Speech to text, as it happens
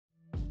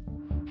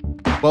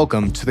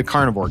Welcome to the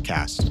Carnivore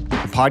Cast,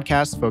 a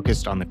podcast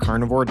focused on the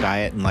carnivore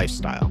diet and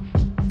lifestyle,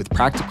 with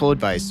practical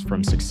advice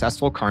from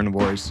successful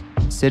carnivores,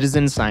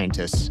 citizen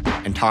scientists,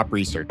 and top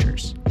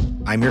researchers.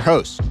 I'm your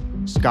host,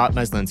 Scott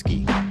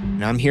Meslinski,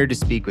 and I'm here to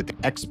speak with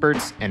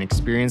experts and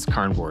experienced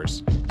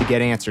carnivores to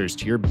get answers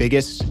to your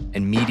biggest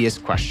and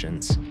meatiest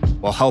questions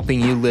while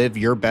helping you live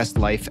your best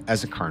life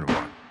as a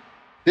carnivore.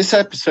 This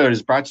episode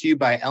is brought to you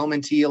by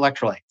LMNT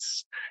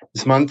Electrolytes.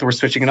 This month, we're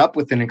switching it up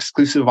with an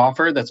exclusive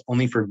offer that's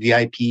only for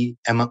VIP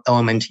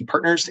LMNT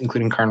partners,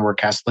 including Carnivore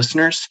Cast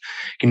listeners.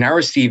 You can now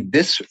receive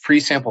this free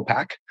sample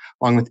pack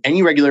along with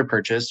any regular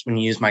purchase when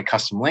you use my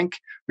custom link,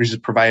 which is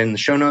provided in the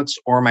show notes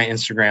or my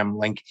Instagram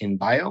link in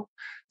bio.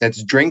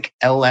 That's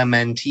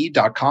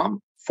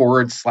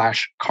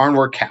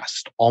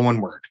drinklmnt.com/carnivorecast, all one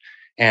word.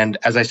 And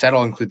as I said,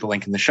 I'll include the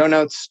link in the show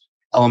notes.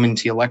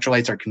 LMNT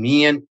electrolytes are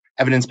convenient,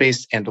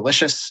 evidence-based, and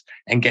delicious.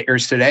 And get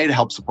yours today to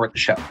help support the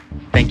show.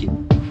 Thank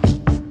you.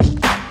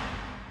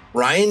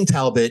 Ryan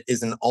Talbot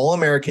is an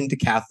All-American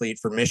decathlete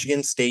for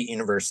Michigan State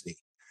University.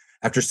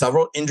 After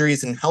several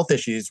injuries and health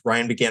issues,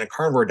 Ryan began a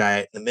carnivore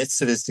diet in the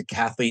midst of his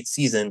decathlete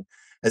season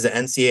as an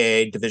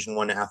NCAA Division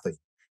I athlete.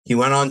 He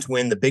went on to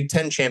win the Big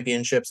Ten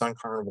championships on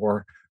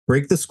carnivore,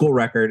 break the school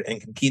record, and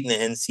compete in the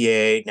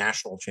NCAA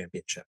National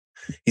Championship.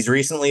 He's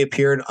recently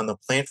appeared on the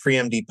Plant Free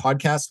MD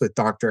podcast with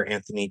Dr.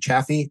 Anthony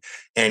Chaffee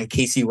and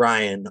Casey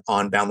Ryan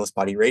on Boundless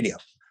Body Radio.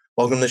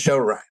 Welcome to the show,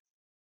 Ryan.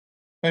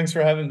 Thanks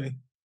for having me.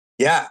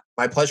 Yeah,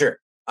 my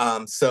pleasure.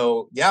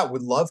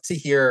 Would love to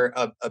hear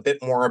a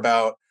bit more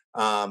about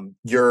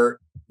your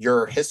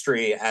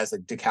history as a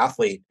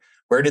decathlete.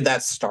 Where did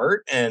that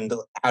start, and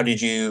how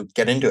did you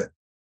get into it?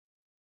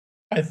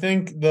 I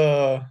think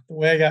the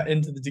way I got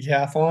into the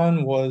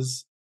decathlon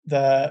was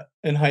that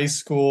in high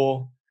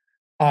school,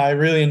 I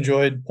really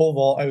enjoyed pole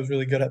vault. I was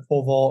really good at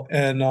pole vault,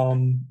 and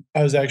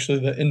I was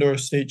actually the indoor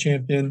state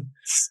champion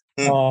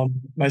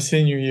my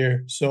senior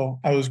year. So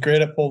I was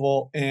great at pole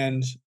vault,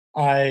 and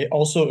I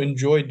also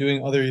enjoyed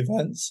doing other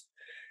events.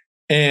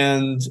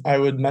 And I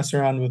would mess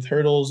around with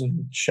hurdles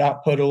and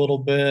shot put a little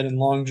bit and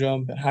long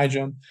jump and high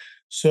jump.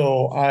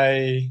 So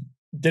I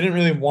didn't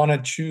really want to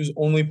choose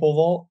only pole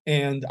vault.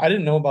 And I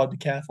didn't know about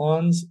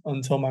decathlons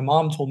until my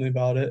mom told me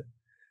about it.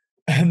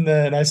 And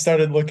then I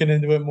started looking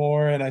into it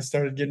more, and I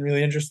started getting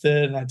really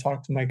interested. And I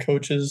talked to my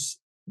coaches.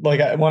 When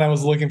I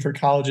was looking for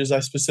colleges, I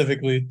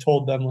specifically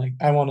told them,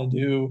 I want to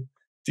do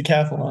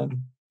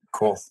decathlon.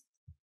 Cool.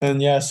 And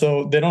yeah,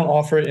 so they don't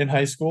offer it in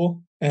high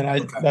school.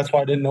 And that's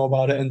why I didn't know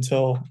about it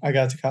until I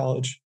got to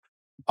college.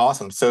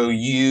 Awesome. So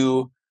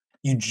you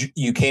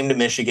came to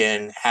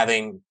Michigan had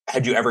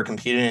you ever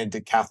competed in a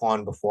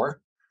decathlon before?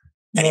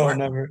 Anywhere?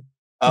 No, never.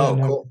 Oh,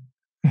 no, cool.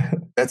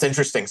 That's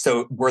interesting.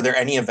 So were there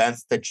any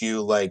events that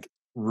you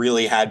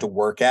really had to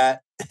work at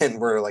and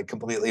were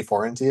completely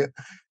foreign to you?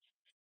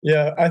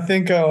 Yeah, I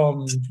think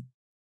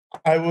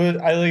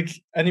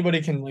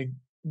anybody can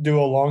do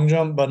a long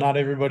jump, but not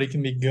everybody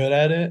can be good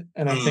at it.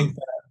 And I think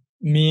that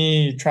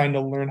me trying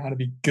to learn how to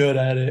be good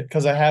at it,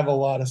 because I have a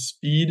lot of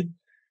speed,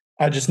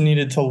 I just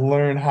needed to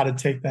learn how to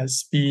take that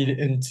speed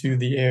into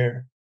the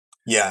air.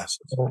 Yeah.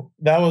 So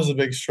that was a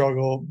big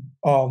struggle.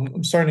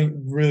 I'm starting to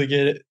really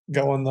get it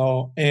going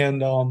though.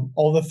 And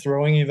all the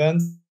throwing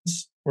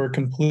events were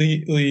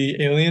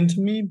completely alien to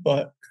me,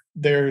 but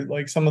they're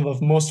some of the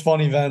most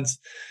fun events.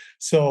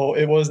 So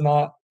it was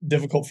not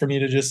difficult for me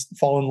to just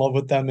fall in love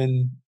with them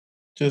and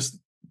just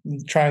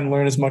try and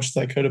learn as much as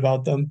I could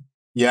about them.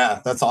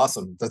 Yeah, that's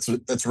awesome.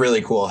 That's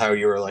really cool how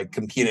you were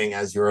competing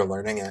as you were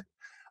learning it.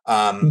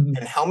 And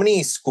how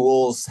many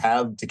schools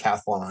have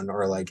decathlon,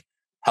 or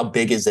how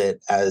big is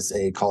it as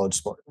a college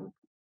sport?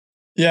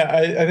 Yeah,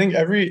 I think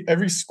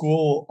every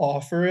school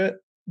offer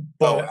it,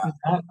 but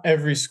not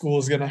every school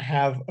is going to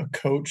have a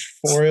coach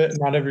for it.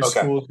 Not every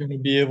school is going to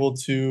be able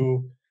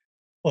to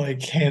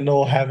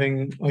handle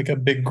having a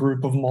big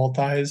group of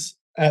multis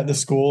at the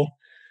school.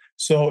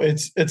 So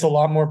it's a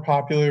lot more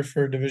popular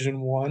for Division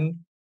I,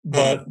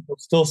 but we'll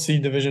still see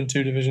Division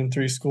II, Division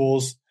III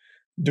schools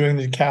doing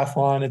the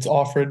decathlon. It's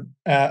offered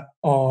at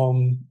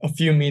a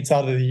few meets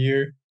out of the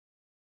year.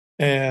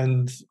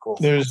 And cool.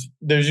 There's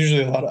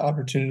usually a lot of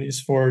opportunities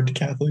for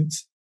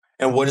decathletes.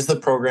 And what does the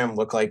program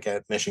look like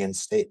at Michigan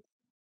State?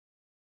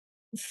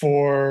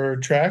 For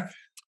track?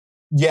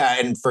 Yeah,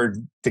 and for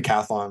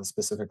decathlon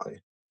specifically.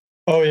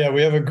 Oh yeah,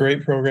 we have a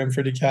great program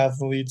for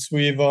decathletes.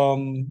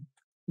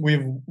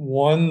 We've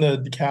won the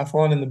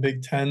decathlon in the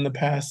Big Ten the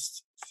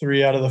past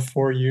 3 out of the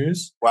 4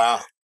 years. Wow.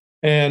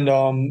 And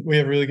we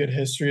have really good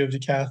history of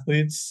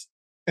decathletes.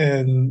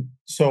 And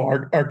so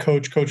our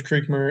coach, Coach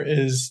Kriegmer,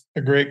 is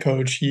a great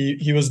coach.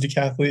 He was a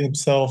decathlete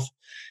himself,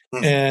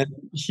 and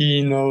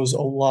he knows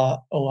a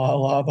lot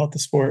about the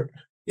sport.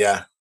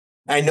 Yeah.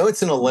 I know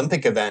it's an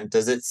Olympic event.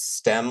 Does it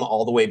stem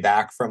all the way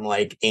back from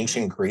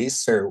ancient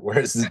Greece, or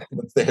what's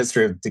the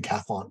history of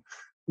decathlon?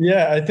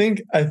 Yeah, I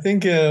think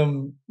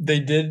they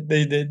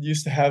did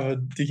used to have a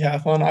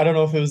decathlon. I don't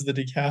know if it was the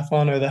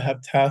decathlon or the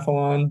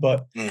heptathlon,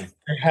 but they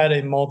had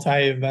a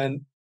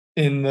multi-event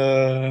in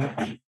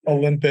the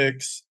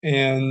Olympics,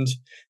 and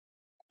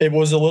It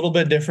was a little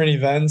bit different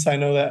events. I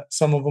know that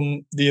some of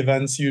them, the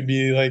events, you'd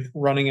be like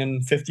running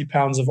in 50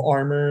 pounds of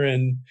armor,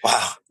 and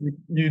Wow.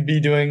 you'd be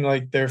doing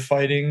like their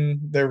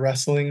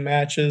wrestling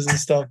matches and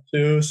stuff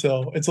too.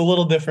 So it's a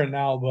little different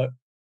now, but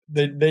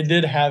they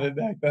did have it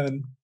back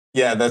then.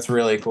 Yeah, that's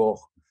really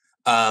cool.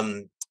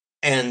 And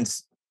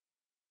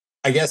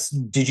I guess,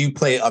 did you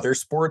play other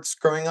sports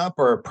growing up,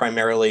 or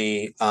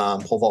primarily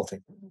pole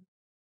vaulting?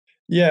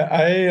 Yeah,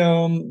 I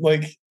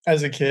like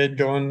as a kid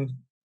going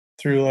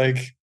through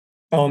like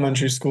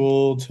elementary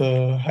school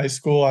to high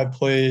school, I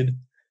played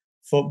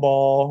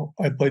football,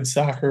 I played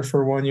soccer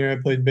for 1 year,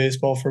 I played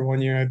baseball for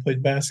 1 year, I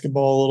played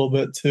basketball a little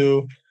bit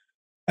too.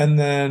 And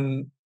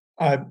then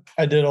I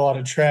did a lot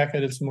of track, I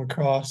did some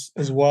lacrosse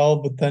as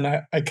well, but then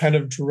I kind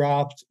of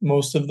dropped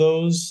most of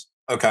those.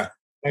 Okay.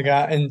 I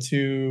got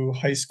into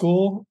high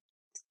school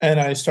and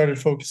I started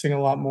focusing a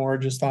lot more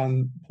just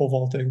on pole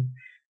vaulting.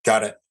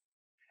 Got it.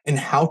 And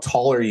how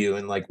tall are you?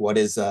 And like, what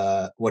is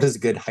a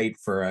good height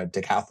for a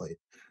decathlete?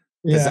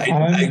 Because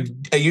Yeah,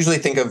 I usually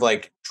think of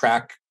like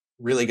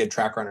really good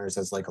track runners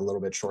as like a little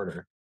bit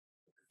shorter.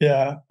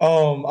 yeah.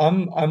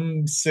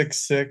 I'm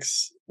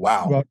 6'6",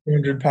 Wow. about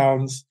 200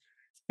 pounds,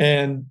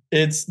 and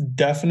it's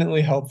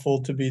definitely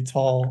helpful to be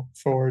tall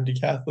for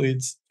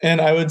decathletes.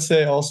 And I would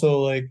say also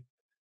like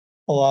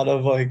a lot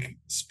of like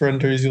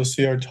sprinters you'll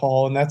see are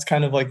tall, and that's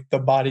kind of like the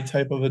body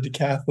type of a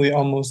decathlete,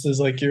 almost is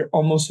like you're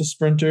almost a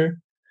sprinter,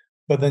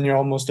 but then you're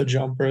almost a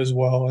jumper as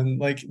well. And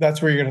like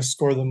that's where you're going to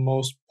score the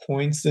most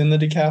points in the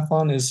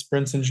decathlon is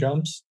sprints and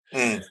jumps.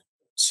 Mm.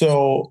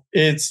 So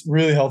it's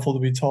really helpful to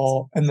be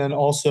tall. And then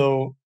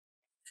also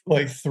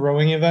like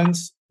throwing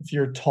events, if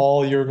you're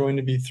tall, you're going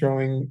to be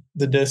throwing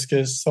the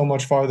discus so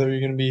much farther. You're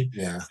going to be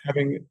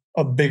having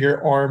a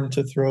bigger arm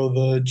to throw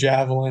the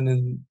javelin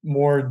and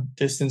more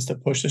distance to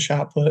push the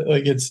shot put.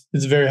 Like it's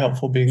very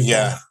helpful being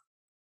tall.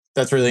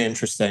 That's really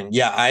interesting.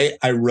 Yeah,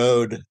 I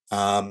rode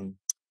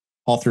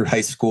all through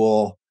high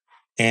school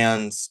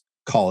and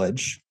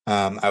college.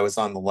 I was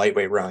on the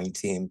lightweight rowing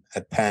team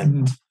at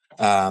Penn.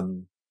 Mm-hmm.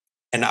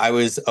 And I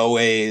was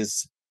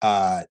always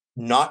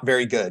not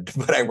very good,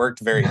 but I worked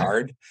very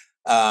hard.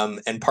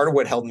 And part of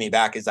what held me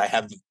back is I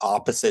have the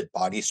opposite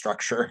body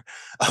structure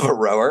of a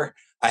rower.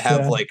 I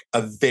have like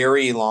a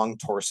very long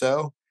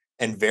torso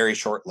and very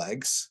short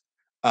legs.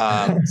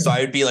 So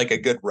I would be like a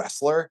good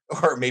wrestler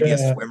or maybe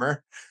a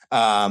swimmer.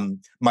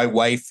 My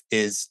wife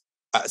is,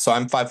 so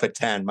I'm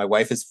 5'10". My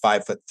wife is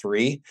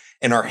 5'3",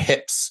 and our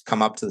hips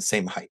come up to the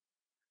same height.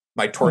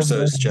 My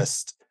torso is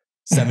just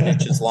 7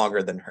 inches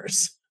longer than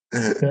hers.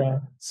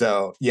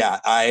 So yeah,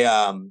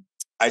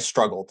 I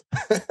struggled,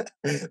 but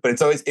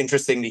it's always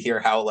interesting to hear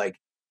how like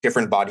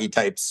different body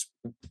types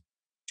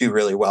do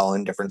really well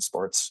in different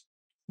sports.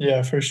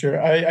 Yeah, for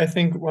sure. I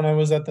think when I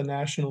was at the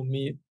national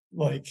meet,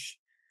 like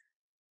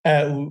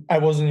I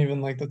wasn't even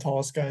like the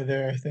tallest guy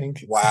there. I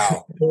think.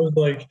 Wow. It was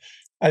like,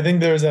 I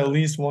think there was at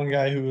least one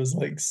guy who was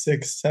like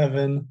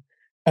 6'7",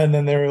 and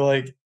then there were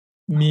like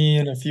me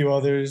and a few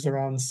others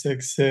around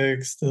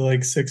 6'6" to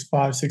like 6'5",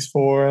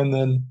 6'4", and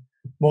then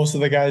most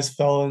of the guys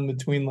fell in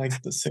between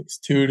like the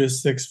 6'2" to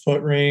 6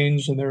 foot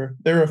range, and there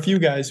were a few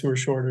guys who were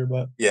shorter,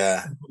 but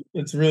yeah,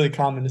 it's really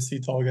common to see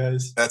tall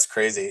guys. That's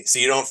crazy. So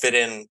you don't fit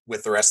in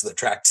with the rest of the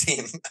track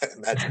team, I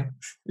imagine.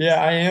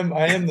 Yeah, I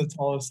am the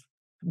tallest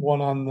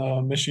one on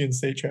the Michigan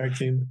State track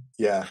team.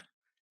 Yeah,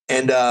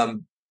 and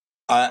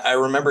I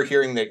remember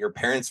hearing that your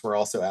parents were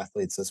also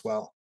athletes as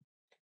well.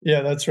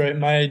 Yeah, that's right.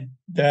 My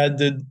dad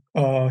did.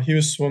 He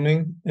was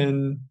swimming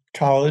in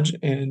college,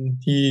 and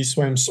he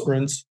swam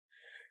sprints.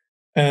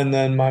 And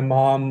then my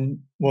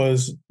mom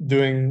was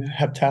doing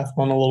heptathlon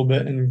a little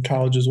bit in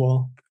college as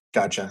well.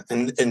 Gotcha.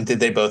 And did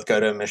they both go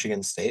to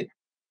Michigan State?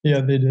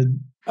 Yeah, they did.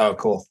 Oh,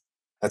 cool.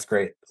 That's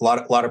great. A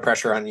lot of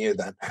pressure on you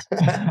then.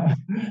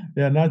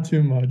 Yeah, not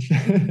too much.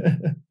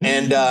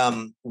 And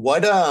I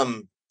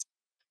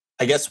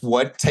guess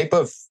what type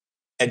of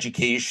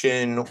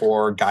education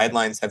or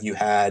guidelines have you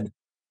had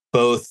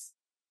both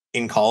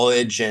in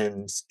college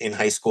and in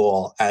high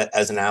school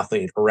as an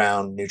athlete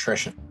around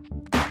nutrition?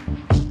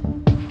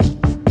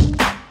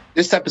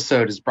 This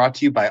episode is brought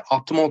to you by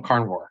Optimal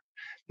Carnivore.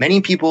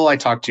 Many people I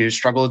talk to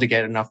struggle to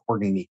get enough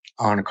organ meat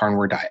on a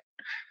carnivore diet.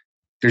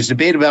 There's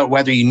debate about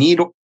whether you need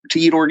to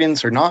eat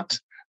organs or not,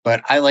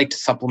 but I like to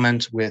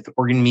supplement with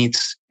organ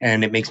meats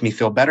and it makes me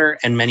feel better,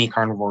 and many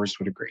carnivores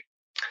would agree.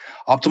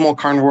 Optimal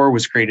Carnivore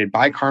was created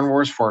by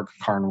carnivores for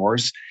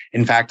carnivores.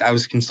 In fact, I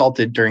was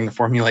consulted during the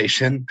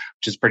formulation,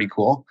 which is pretty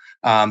cool.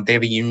 They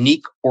have a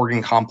unique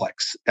organ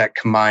complex that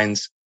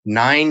combines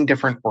 9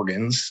 different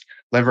organs: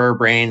 liver,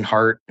 brain,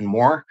 heart, and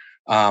more,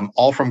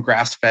 all from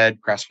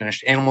grass-fed,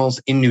 grass-finished animals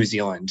in New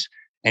Zealand.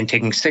 And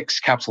taking 6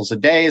 capsules a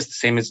day is the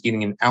same as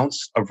eating an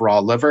ounce of raw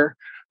liver.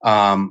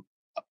 And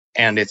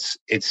it's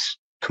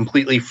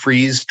completely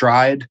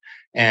freeze-dried,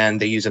 and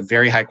they use a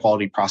very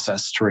high-quality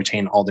process to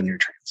retain all the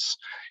nutrients.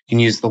 You can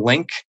use the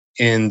link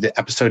in the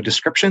episode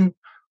description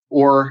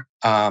or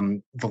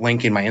the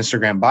link in my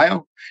Instagram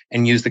bio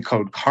and use the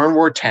code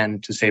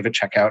Carnivore10 to save at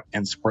checkout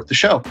and support the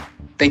show.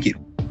 Thank you.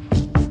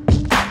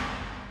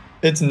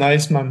 it's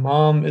nice. My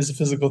mom is a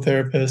physical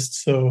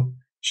therapist, so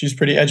she's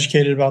pretty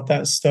educated about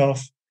that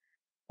stuff.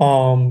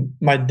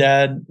 My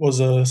dad was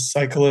a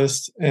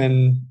cyclist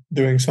and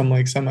doing some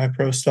like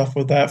semi-pro stuff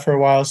with that for a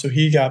while, so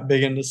he got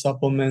big into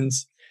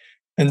supplements.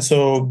 And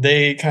so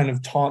they kind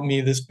of taught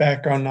me this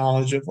background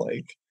knowledge of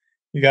like,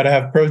 you got to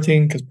have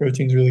protein because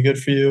protein's really good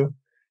for you.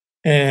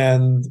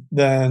 And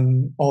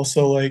then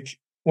also, like,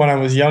 when I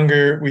was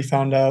younger, we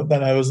found out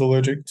that I was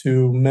allergic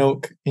to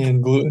milk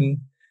and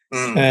gluten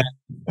and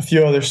a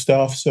few other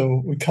stuff.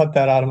 So we cut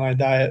that out of my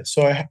diet.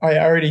 So I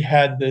already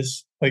had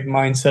this like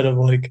mindset of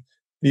like,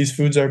 these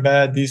foods are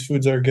bad, these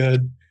foods are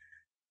good.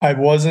 I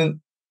wasn't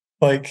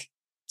like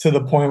to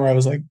the point where I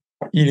was like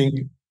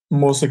eating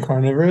mostly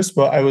carnivorous,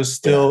 but I was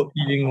still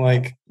eating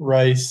like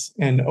rice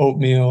and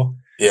oatmeal.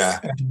 Yeah.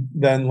 And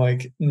then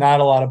like not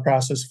a lot of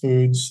processed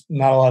foods,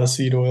 not a lot of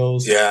seed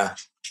oils. Yeah.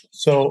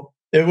 So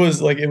it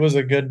was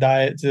a good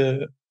diet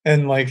to,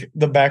 and like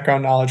the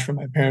background knowledge from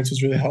my parents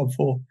was really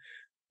helpful.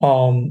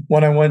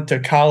 When I went to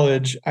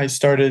college, I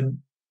started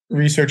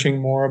researching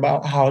more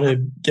about how to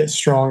get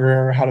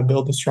stronger, how to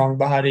build a strong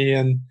body,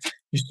 and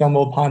you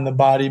stumble upon the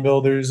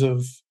bodybuilders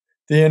of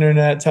the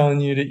internet telling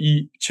you to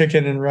eat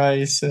chicken and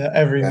rice at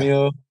every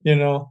meal, you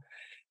know.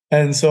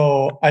 And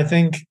so I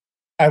think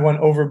I went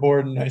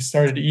overboard and I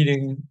started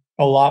eating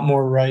a lot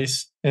more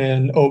rice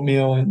and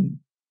oatmeal and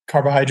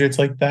carbohydrates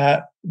like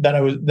that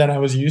I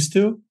was used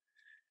to.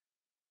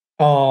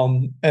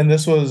 And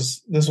this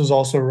was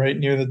also right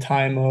near the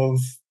time of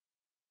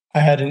I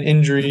had an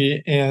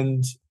injury,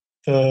 and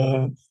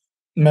the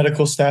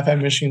medical staff at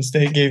Michigan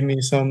State gave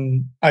me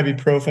some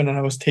ibuprofen, and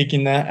I was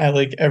taking that at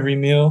like every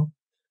meal,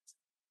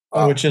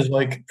 which is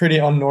like pretty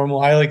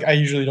unnormal. I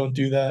usually don't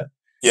do that.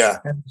 Yeah.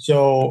 And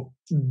so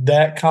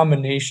that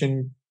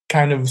combination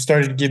kind of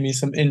started to give me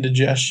some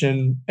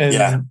indigestion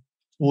and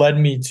led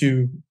me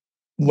to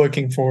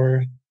looking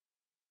for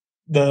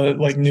the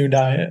like new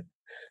diet.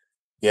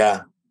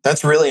 Yeah.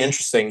 That's really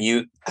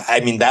interesting.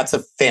 I mean, that's a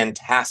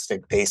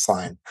fantastic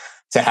baseline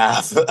to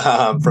have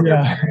from your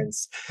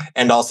parents.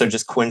 And also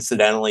just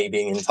coincidentally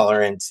being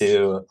intolerant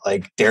to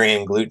like dairy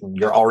and gluten.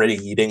 You're already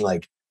eating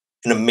like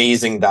an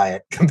amazing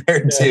diet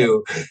compared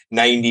to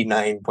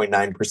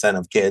 99.9%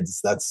 of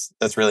kids.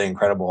 That's really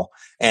incredible.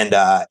 And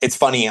it's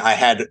funny, I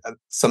had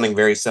something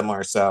very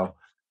similar. So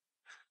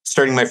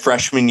starting my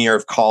freshman year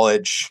of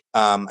college,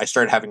 I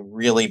started having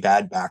really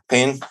bad back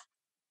pain.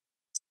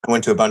 I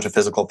went to a bunch of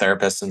physical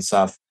therapists and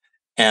stuff,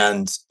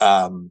 and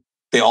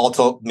they all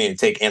told me to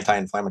take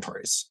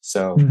anti-inflammatories.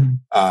 So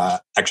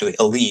actually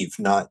Aleve,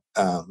 not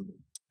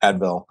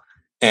Advil.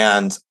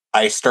 And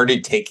I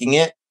started taking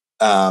it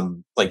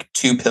like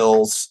 2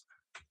 pills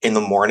in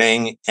the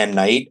morning and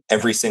night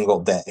every single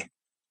day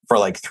for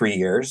like 3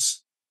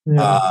 years.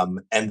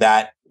 And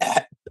that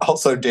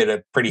also did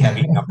a pretty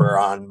heavy number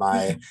on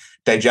my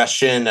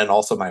digestion and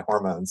also my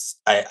hormones.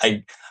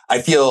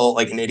 I feel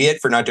like an idiot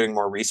for not doing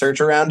more research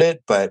around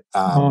it, but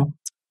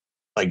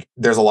like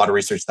there's a lot of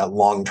research that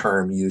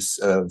long-term use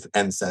of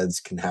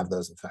NSAIDs can have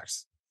those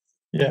effects.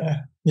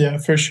 Yeah,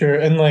 for sure.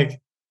 And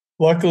like,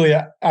 luckily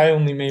I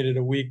only made it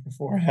a week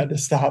before I had to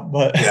stop,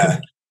 but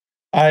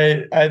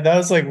I that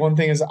was like one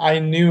thing is I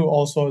knew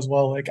also as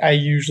well, like I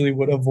usually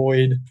would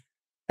avoid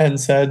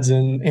NSAIDs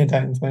and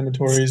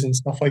anti-inflammatories and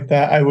stuff like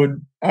that.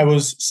 I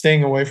was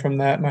staying away from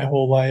that my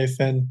whole life.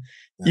 And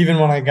even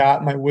when I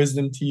got my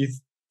wisdom teeth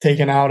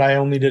taken out, I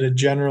only did a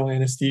general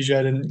anesthesia.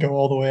 I didn't go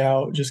all the way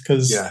out just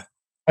because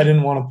I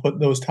didn't want to put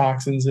those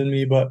toxins in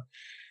me. But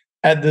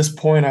at this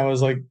point, I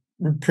was like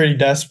pretty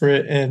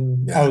desperate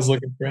and I was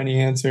looking for any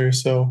answer.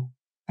 So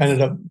I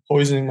ended up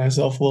poisoning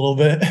myself a little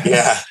bit.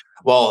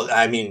 Well,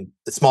 I mean,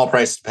 the small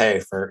price to pay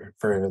for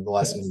the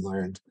lesson you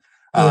learned.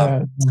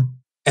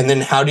 And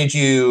then how did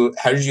you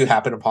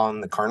happen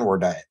upon the carnivore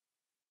diet?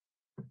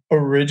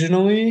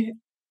 Originally,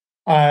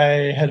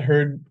 I had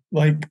heard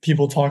like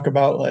people talk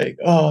about like,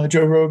 oh,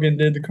 Joe Rogan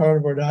did the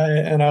carnivore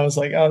diet. And I was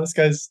like, oh, this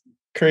guy's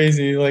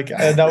crazy. Like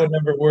that would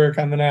never work.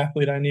 I'm an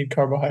athlete. I need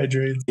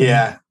carbohydrates.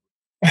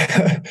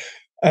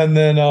 And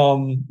then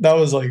that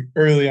was like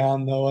early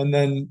on though. And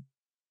then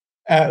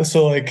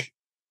so like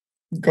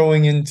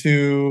going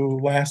into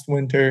last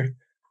winter,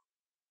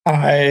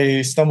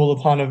 I stumbled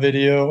upon a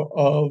video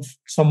of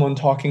someone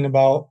talking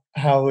about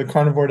how the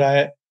carnivore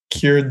diet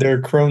cured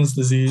their Crohn's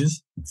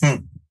disease.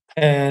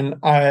 And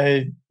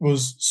I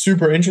was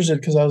super interested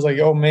because I was like,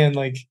 oh man,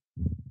 like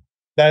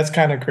that's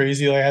kind of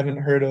crazy. Like I haven't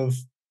heard of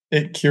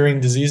it curing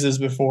diseases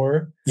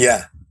before.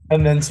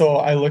 And then so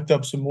I looked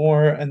up some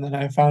more and then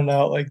I found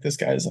out like this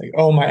guy's like,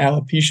 oh, my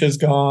alopecia's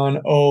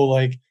gone. Oh,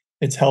 like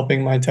it's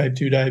helping my type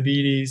 2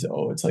 diabetes.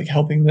 Oh, it's like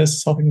helping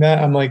this, helping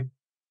that. I'm like,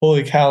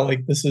 holy cow,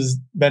 like this is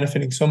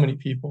benefiting so many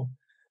people.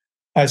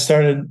 I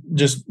started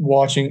just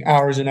watching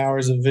hours and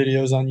hours of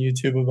videos on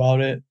YouTube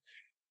about it.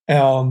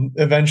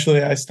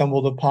 Eventually I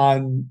stumbled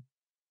upon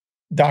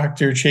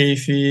Dr.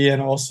 Chafee and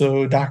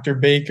also Dr.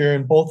 Baker,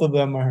 and both of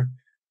them are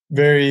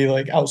very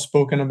like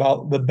outspoken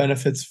about the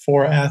benefits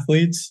for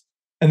athletes,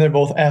 and they're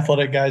both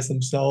athletic guys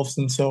themselves.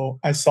 And so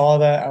I saw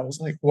that, I was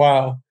like,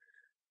 wow,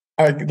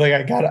 I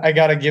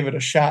gotta give it a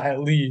shot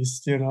at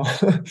least, you know.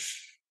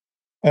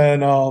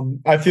 And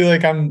I feel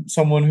like I'm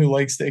someone who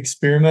likes to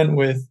experiment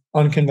with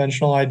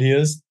unconventional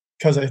ideas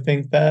because I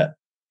think that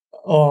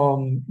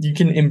you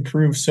can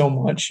improve so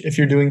much if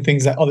you're doing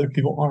things that other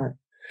people aren't.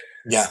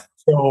 Yeah.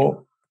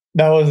 So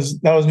that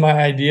was my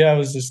idea. I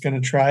was just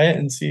gonna try it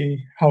and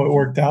see how it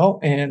worked out,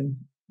 and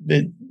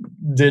it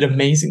did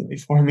amazingly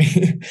for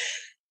me.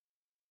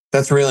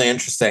 That's really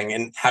interesting.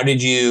 And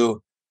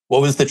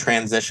what was the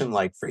transition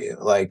like for you?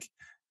 Like,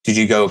 did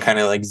you go kind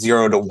of like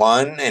 0 to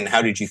 1? And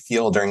how did you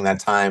feel during that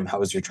time? How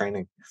was your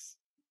training?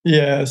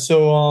 Yeah,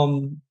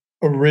 so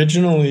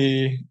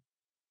originally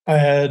I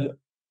had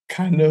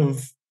kind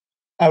of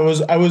I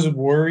was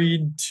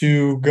worried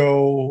to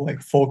go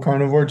like full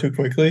carnivore too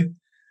quickly.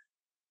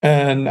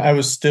 And I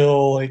was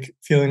still like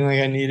feeling like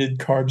I needed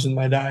carbs in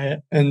my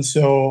diet. And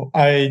so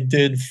I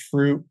did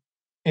fruit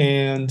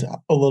and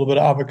a little bit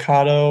of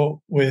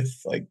avocado with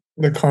like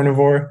the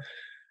carnivore.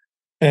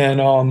 And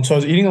so I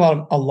was eating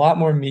a lot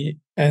more meat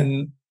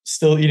and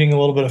still eating a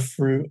little bit of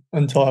fruit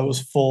until I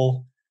was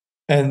full.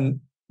 And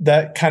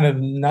that kind of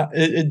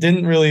it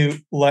didn't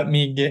really let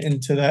me get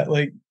into that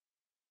like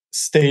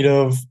state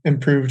of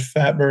improved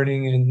fat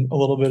burning and a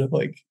little bit of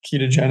like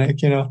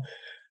ketogenic, you know.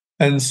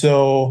 And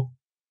so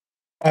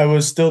I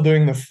was still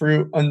doing the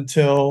fruit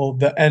until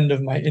the end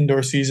of my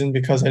indoor season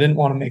because I didn't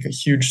want to make a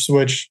huge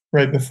switch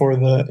right before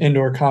the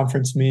indoor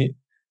conference meet.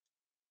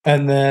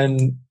 And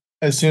then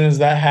as soon as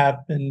that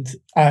happened,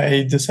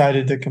 I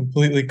decided to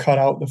completely cut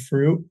out the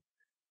fruit.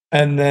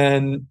 And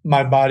then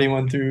my body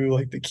went through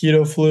like the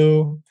keto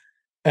flu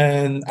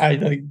and I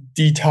like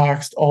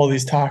detoxed all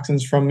these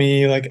toxins from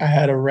me. Like I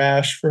had a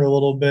rash for a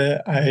little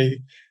bit. I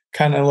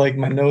kind of like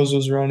my nose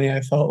was runny.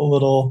 I felt a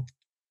little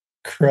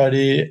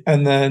cruddy.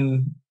 And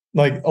then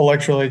like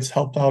electrolytes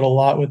helped out a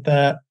lot with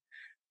that.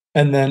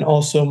 And then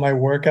also my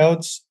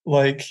workouts,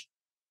 like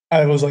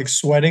I was like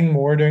sweating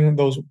more during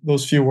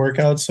those few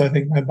workouts. So I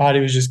think my body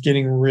was just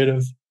getting rid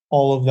of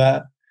all of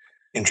that.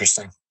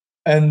 Interesting.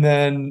 And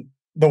then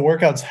the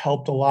workouts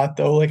helped a lot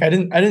though. Like I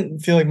didn't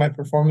feel like my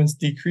performance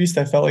decreased.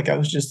 I felt like I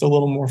was just a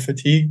little more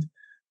fatigued.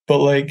 But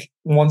like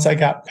once I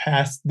got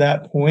past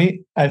that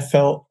point, I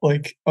felt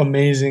like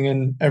amazing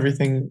and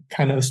everything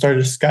kind of started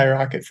to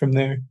skyrocket from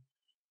there.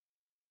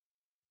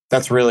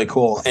 That's really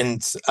cool.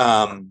 And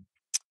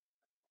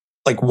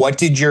like, what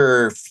did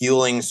your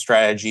fueling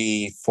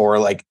strategy for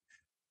like,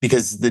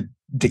 because the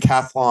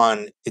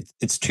decathlon,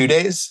 it's 2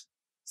 days?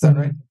 Is that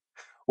right?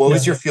 What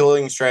was your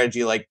fueling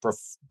strategy like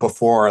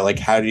before? Like,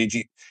 did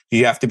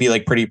you have to be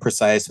like pretty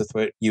precise with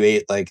what you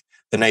ate like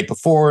the night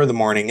before, the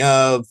morning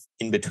of,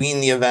 in between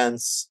the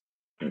events?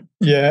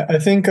 Yeah, I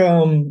think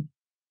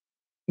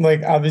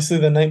like obviously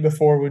the night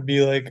before would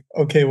be like,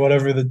 okay,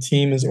 whatever the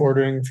team is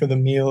ordering for the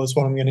meal is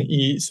what I'm gonna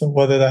eat. So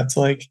whether that's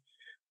like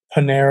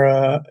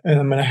Panera and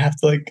I'm gonna have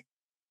to like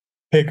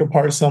pick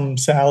apart some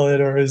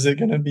salad, or is it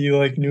gonna be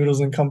like Noodles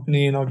and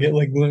Company and I'll get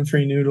like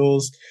gluten-free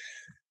noodles?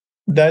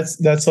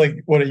 That's like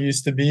what it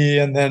used to be.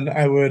 And then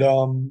I would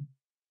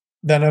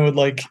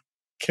like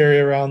carry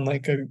around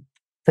like a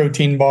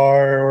protein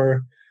bar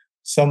or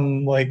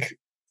some like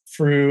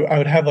fruit. I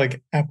would have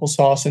like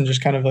applesauce and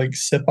just kind of like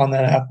sip on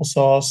that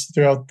applesauce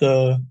throughout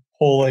the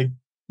whole like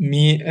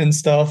meat and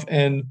stuff.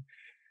 And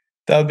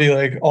that would be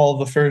like all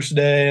the first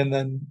day, and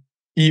then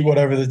eat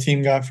whatever the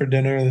team got for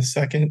dinner the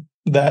second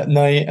that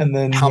night. And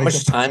then how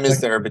much time is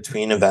there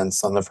between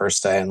events on the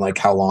first day, and like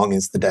how long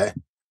is the day?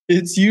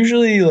 It's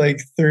usually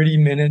like 30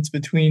 minutes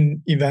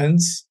between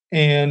events,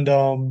 and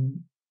oh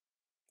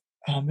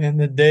man,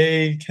 the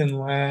day can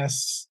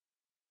last.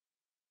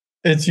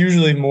 It's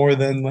usually more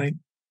than like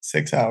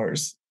 6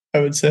 hours, I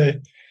would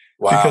say.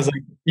 Wow. Because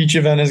like each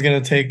event is going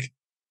to take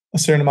a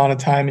certain amount of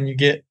time, and you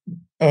get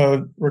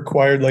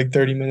required like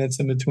 30 minutes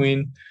in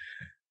between.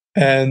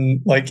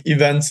 And like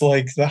events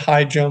like the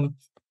high jump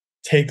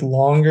take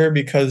longer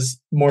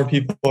because more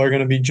people are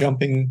going to be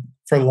jumping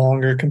for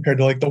longer compared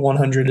to like the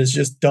 100 is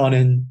just done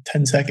in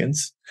 10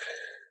 seconds.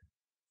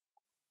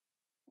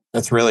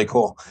 That's really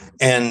cool.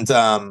 And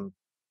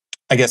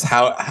I guess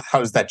how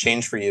does that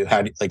change for you?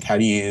 How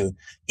do you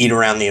eat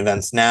around the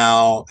events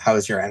now? How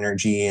is your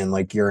energy and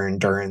like your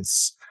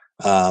endurance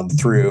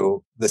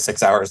through the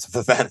 6 hours of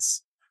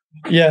events?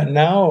 Yeah,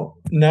 now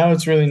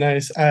it's really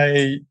nice.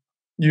 I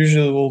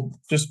usually will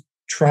just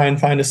try and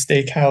find a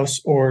steakhouse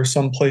or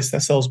some place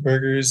that sells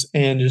burgers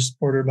and just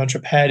order a bunch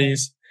of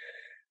patties.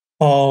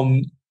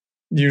 Um,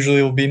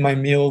 Usually will be my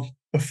meal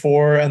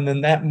before, and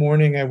then that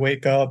morning I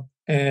wake up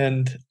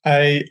and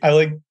I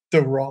like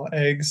the raw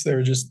eggs.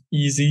 They're just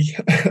easy.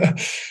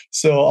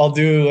 So I'll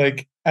do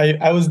like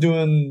I was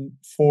doing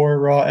 4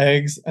 raw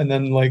eggs and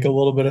then like a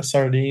little bit of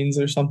sardines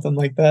or something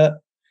like that.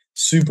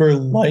 Super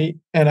light,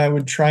 and I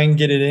would try and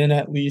get it in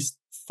at least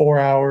 4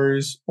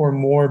 hours or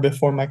more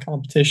before my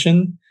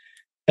competition.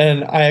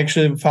 And I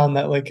actually found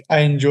that like I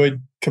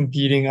enjoyed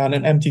competing on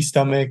an empty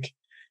stomach.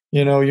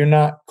 You know, you're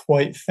not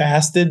quite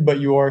fasted, but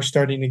you are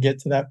starting to get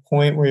to that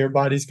point where your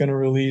body's going to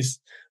release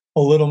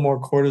a little more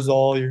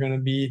cortisol. You're going to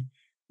be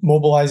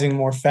mobilizing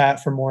more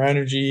fat for more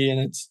energy, and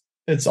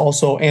it's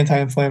also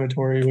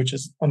anti-inflammatory, which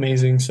is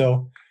amazing.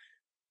 So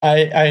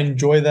I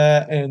enjoy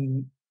that.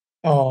 And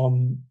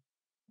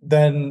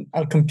then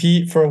I'll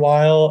compete for a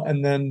while,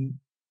 and then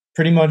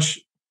pretty much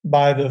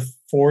by the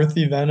fourth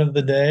event of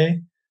the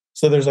day,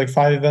 so there's like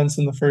 5 events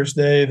in the first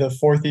day. The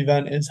fourth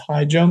event is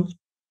high jump.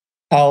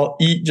 I'll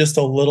eat just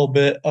a little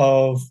bit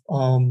of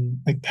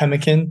like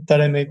pemmican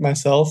that I make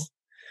myself,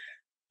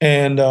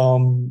 and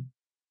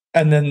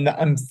then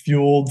I'm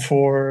fueled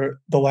for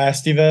the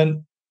last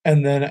event.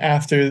 And then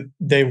after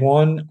day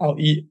 1, I'll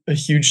eat a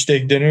huge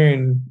steak dinner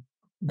and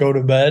go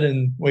to bed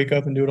and wake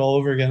up and do it all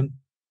over again.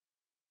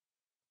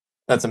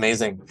 That's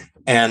amazing.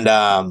 And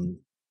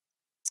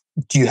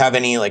do you have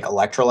any like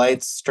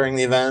electrolytes during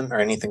the event or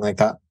anything like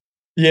that?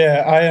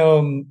 Yeah,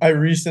 I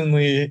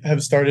recently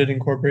have started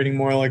incorporating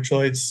more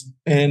electrolytes,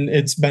 and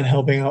it's been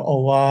helping out a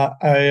lot.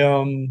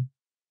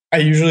 I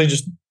usually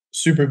just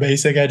super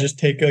basic. I just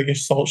take like a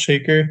salt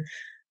shaker.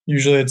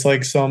 Usually it's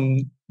like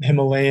some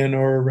Himalayan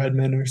or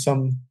Redmond or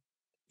some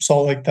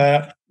salt like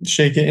that.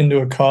 Shake it into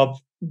a cup,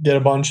 get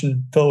a bunch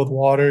and fill it with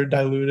water,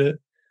 dilute it.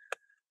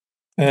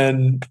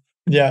 And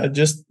yeah,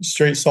 just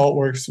straight salt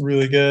works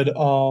really good.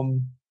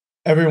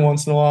 Every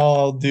once in a while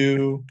I'll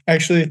do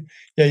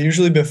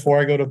usually before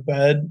I go to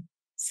bed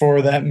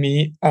for that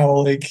meet,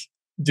 I'll like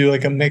do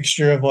like a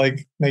mixture of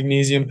like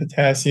magnesium,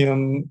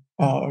 potassium,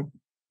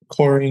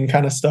 chlorine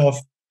kind of stuff.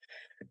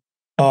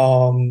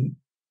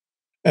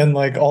 And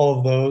like all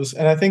of those.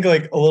 And I think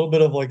like a little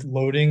bit of like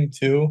loading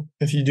too.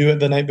 If you do it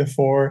the night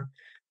before,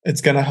 it's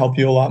going to help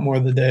you a lot more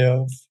the day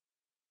of.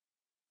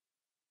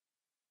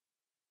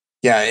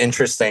 Yeah,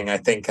 interesting. I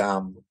think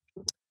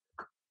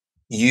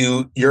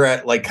you're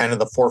at like kind of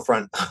the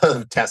forefront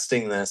of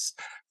testing this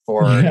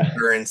for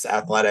endurance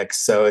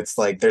athletics. So it's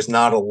like there's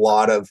not a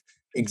lot of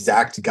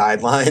exact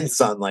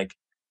guidelines on like,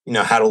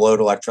 how to load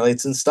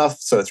electrolytes and stuff.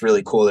 So it's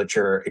really cool that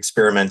you're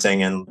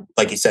experimenting and,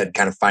 like you said,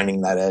 kind of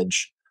finding that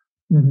edge.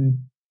 Mm-hmm.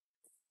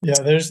 Yeah,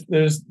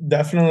 there's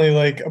definitely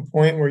like a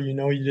point where you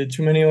did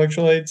too many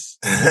electrolytes.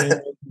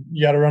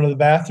 You got to run to the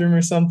bathroom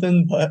or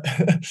something. But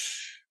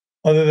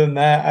other than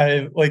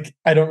that,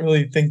 I don't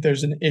really think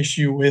there's an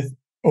issue with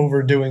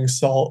overdoing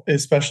salt,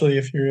 especially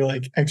if you're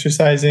like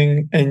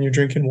exercising and you're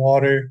drinking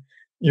water.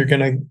 You're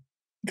gonna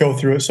go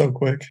through it so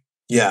quick.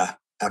 Yeah,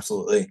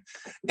 absolutely.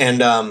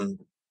 And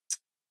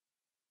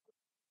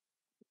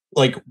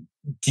like,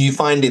 do you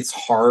find it's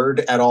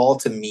hard at all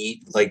to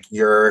meet like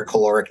your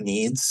caloric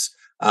needs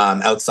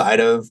outside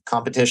of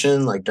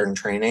competition, like during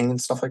training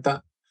and stuff like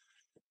that?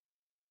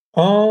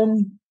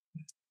 I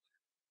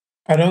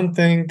don't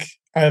think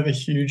I have a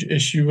huge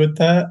issue with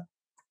that.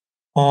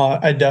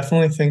 I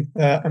definitely think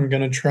that I'm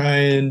gonna try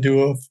and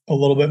do a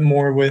little bit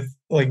more with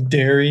like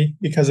dairy,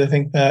 because I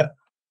think that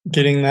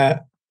getting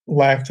that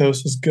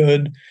lactose is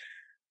good,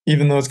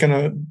 even though it's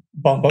gonna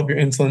bump up your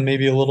insulin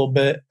maybe a little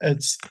bit.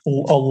 It's a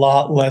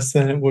lot less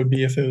than it would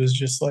be if it was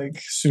just like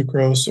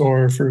sucrose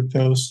or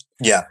fructose.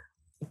 Yeah.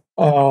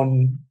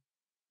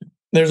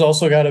 There's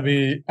also got to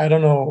be, I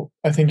don't know,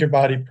 I think your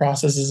body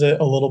processes it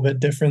a little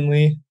bit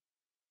differently.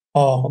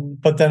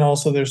 But then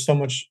also there's so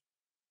much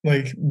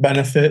like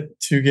benefit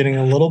to getting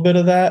a little bit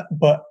of that.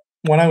 But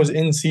when I was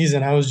in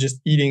season, I was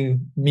just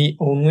eating meat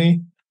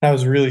only. I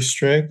was really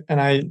strict, and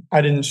I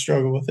didn't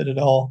struggle with it at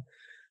all.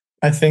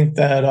 I think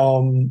that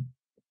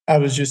I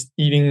was just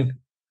eating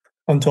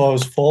until I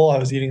was full. I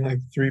was eating like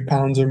 3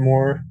 pounds or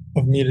more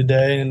of meat a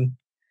day, and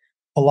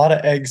a lot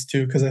of eggs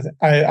too, because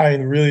I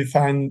really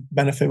find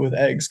benefit with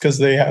eggs because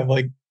they have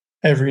like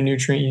every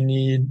nutrient you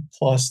need.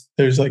 Plus,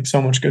 there's like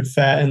so much good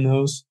fat in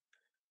those.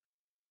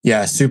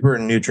 Yeah, super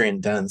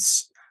nutrient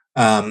dense.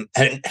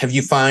 Have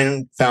you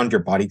found your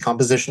body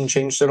composition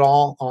changed at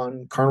all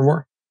on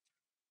carnivore?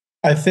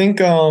 I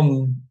think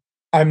I'm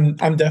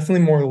definitely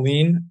more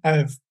lean.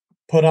 I've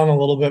put on a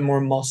little bit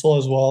more muscle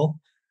as well,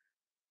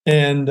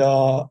 and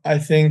I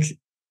think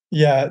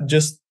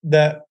just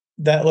that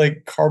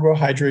like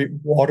carbohydrate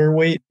water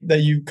weight that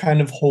you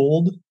kind of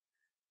hold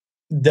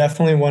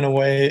definitely went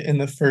away in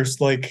the first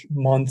like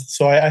month.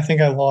 So I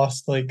think I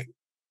lost like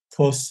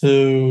close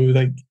to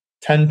like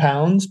 10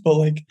 pounds, but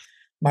like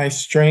my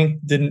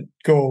strength didn't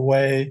go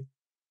away.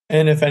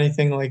 And if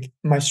anything, like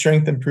my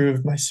strength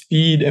improved, my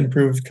speed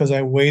improved because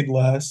I weighed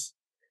less,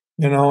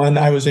 and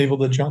I was able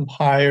to jump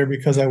higher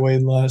because I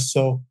weighed less.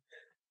 So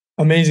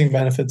amazing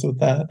benefits with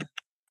that.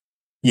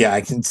 Yeah,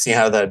 I can see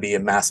how that'd be a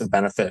massive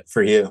benefit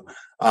for you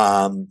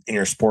in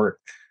your sport.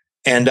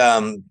 And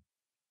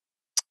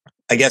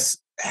I guess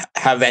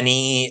have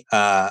any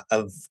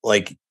of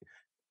like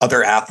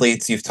other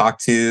athletes you've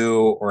talked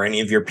to or any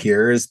of your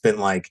peers been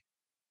like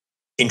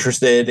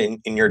interested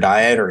in your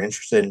diet or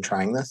interested in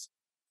trying this?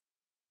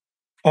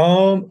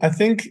 I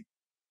think,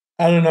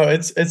 I don't know,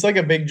 it's like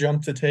a big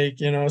jump to take,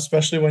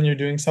 especially when you're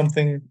doing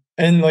something,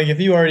 and like if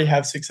you already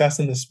have success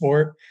in the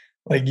sport,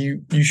 like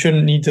you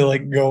shouldn't need to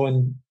like go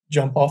and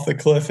jump off the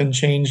cliff and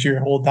change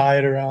your whole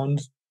diet around.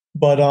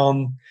 But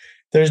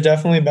there's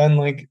definitely been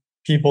like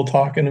people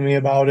talking to me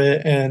about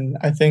it, and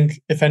I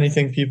think if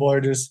anything, people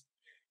are just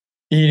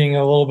eating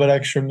a little bit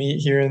extra meat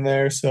here and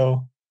there.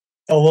 So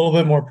a little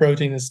bit more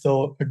protein is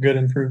still a good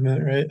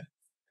improvement, right?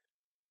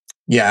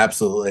 Yeah,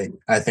 absolutely.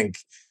 I think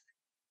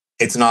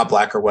it's not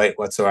black or white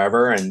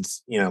whatsoever. And,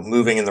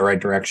 moving in the right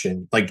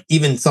direction, like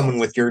even someone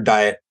with your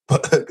diet,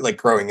 like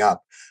growing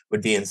up,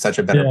 would be in such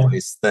a better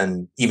place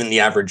than even the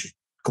average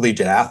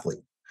collegiate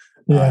athlete.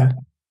 Yeah.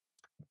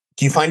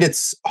 Do you find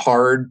it's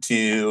hard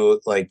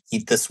to like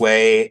eat this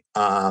way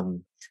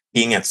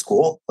being at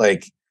school,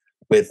 like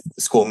with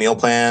the school meal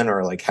plan,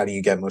 or like how do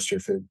you get most of your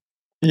food?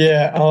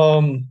 Yeah.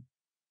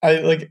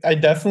 I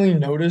definitely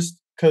noticed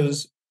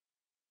because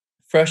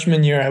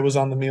freshman year I was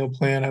on the meal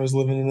plan. I was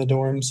living in the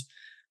dorms.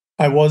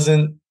 I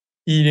wasn't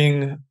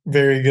eating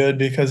very good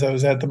because I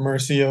was at the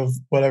mercy of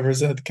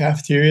whatever's at the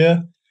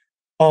cafeteria.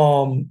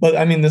 But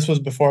I mean, this was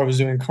before I was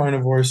doing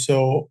carnivore,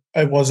 so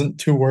I wasn't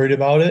too worried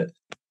about it.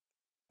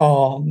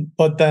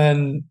 But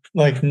then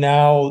like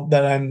now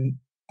that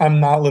I'm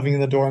not living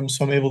in the dorm,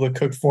 so I'm able to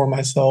cook for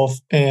myself.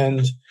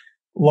 And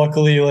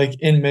luckily, like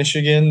in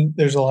Michigan,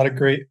 there's a lot of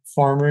great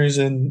farmers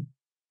and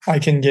I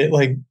can get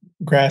like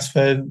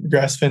grass-fed,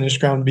 grass-finished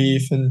ground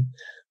beef and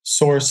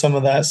source some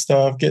of that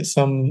stuff, get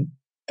some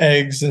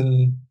eggs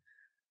and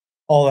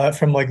all that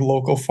from like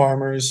local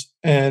farmers.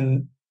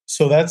 And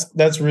so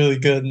that's really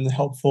good and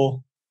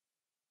helpful.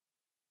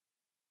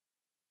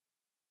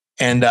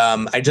 And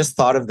I just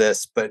thought of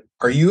this, but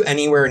are you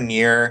anywhere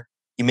near,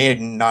 you may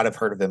not have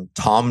heard of him,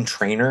 Tom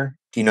Trainer?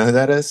 Do you know who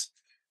that is?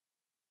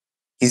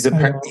 He's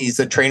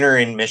a trainer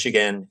in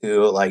Michigan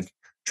who like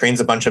trains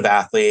a bunch of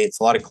athletes,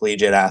 a lot of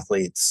collegiate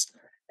athletes,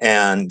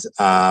 and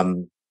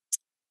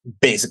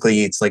basically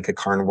eats like a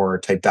carnivore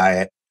type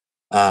diet.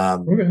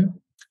 Okay.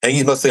 I think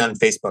he's mostly on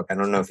Facebook. I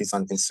don't know if he's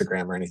on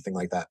Instagram or anything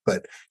like that,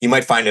 but you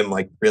might find him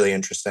like really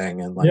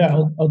interesting and like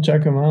I'll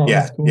check him out.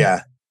 Yeah, that's cool.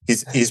 yeah,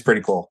 he's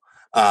pretty cool.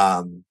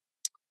 And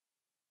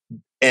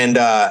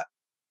I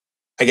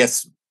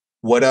guess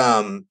what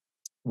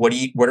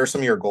are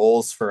some of your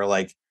goals for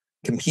like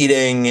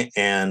competing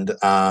and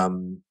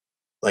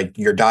like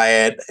your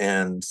diet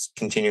and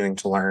continuing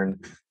to learn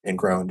and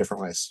grow in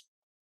different ways?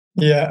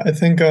 Yeah, I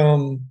think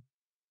for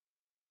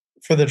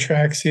the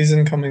track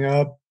season coming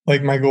up,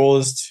 like my goal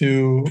is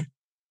to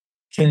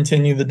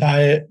continue the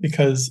diet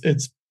because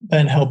it's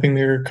been helping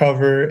me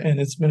recover and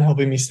it's been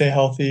helping me stay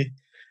healthy.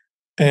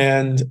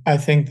 And I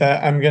think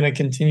that I'm going to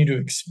continue to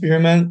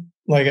experiment.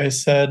 Like I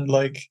said,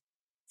 like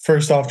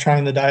first off,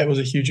 trying the diet was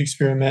a huge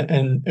experiment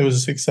and it was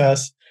a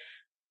success.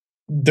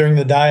 During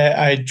the diet,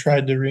 I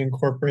tried to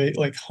reincorporate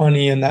like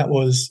honey and that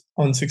was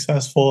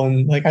unsuccessful.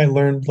 And like I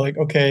learned like,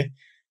 okay,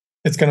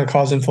 it's going to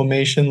cause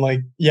inflammation.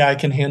 Like, yeah, I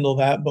can handle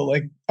that, but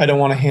like, I don't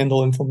want to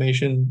handle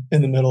inflammation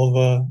in the middle of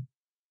a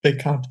big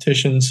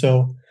competition.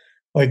 So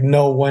like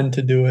know when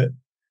to do it.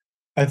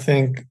 I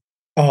think,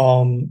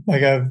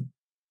 like I've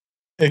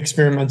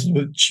experimented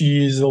with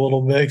cheese a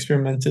little bit,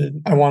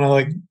 I want to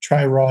like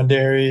try raw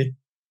dairy,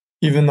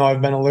 even though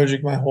I've been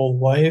allergic my whole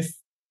life.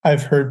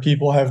 I've heard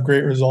people have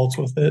great results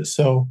with it.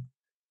 So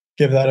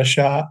give that a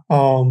shot.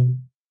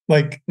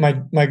 Like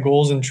my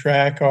goals in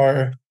track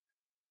are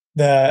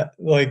that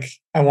like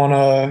I want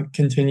to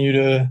continue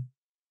to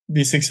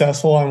be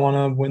successful. I want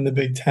to win the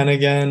Big Ten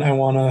again. I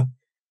want to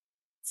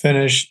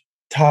finish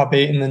top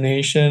 8 in the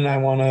nation. I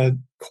want to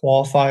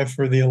qualify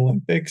for the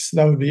Olympics.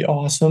 That would be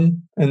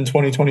awesome in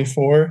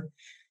 2024.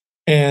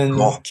 And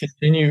Cool.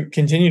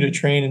 continue to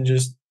train and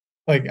just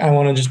like I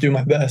want to just do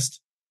my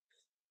best.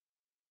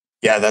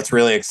 Yeah, that's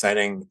really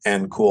exciting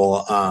and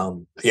cool.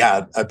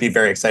 Yeah, I'd be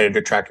very excited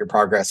to track your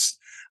progress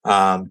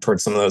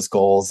towards some of those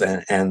goals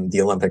and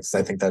the Olympics.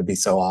 I think that'd be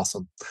so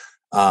awesome.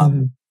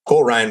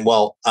 Cool, Ryan.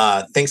 Well,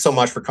 thanks so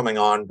much for coming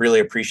on. Really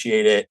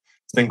appreciate it.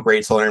 It's been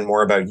great to learn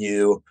more about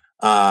you.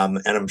 And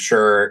I'm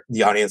sure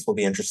the audience will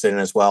be interested in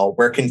as well.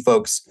 Where can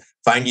folks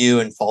find you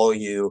and follow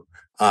you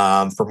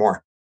for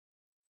more?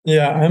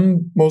 Yeah,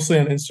 I'm mostly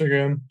on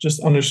Instagram,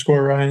 just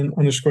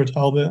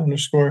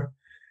 _Ryan_Talbot_.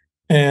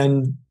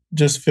 And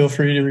just feel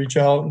free to reach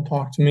out and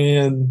talk to me.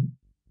 And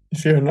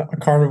if you're a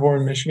carnivore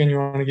in Michigan, you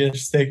want to get a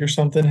steak or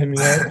something, hit me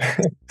up.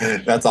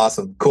 That's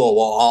awesome. Cool.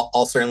 Well,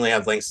 I'll certainly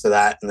have links to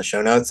that in the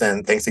show notes.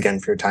 And thanks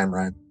again for your time,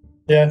 Ryan.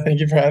 Yeah, thank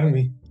you for having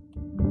me.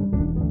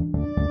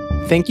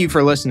 Thank you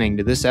for listening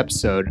to this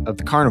episode of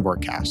the Carnivore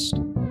Cast.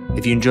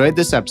 If you enjoyed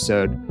this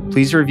episode,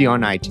 please review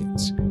on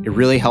iTunes. It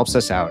really helps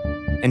us out.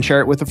 And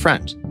share it with a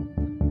friend.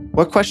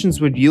 What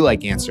questions would you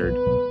like answered,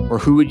 or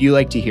who would you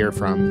like to hear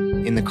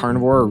from in the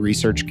carnivore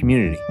research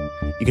community?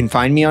 You can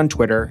find me on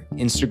Twitter,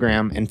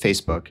 Instagram, and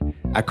Facebook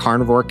at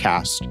Carnivore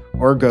Cast,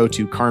 or go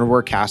to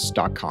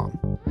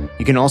carnivorecast.com.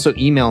 You can also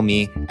email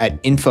me at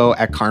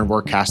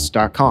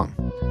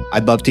info@carnivorecast.com.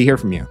 I'd love to hear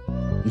from you.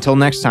 Until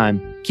next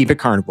time, keep it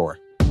carnivore.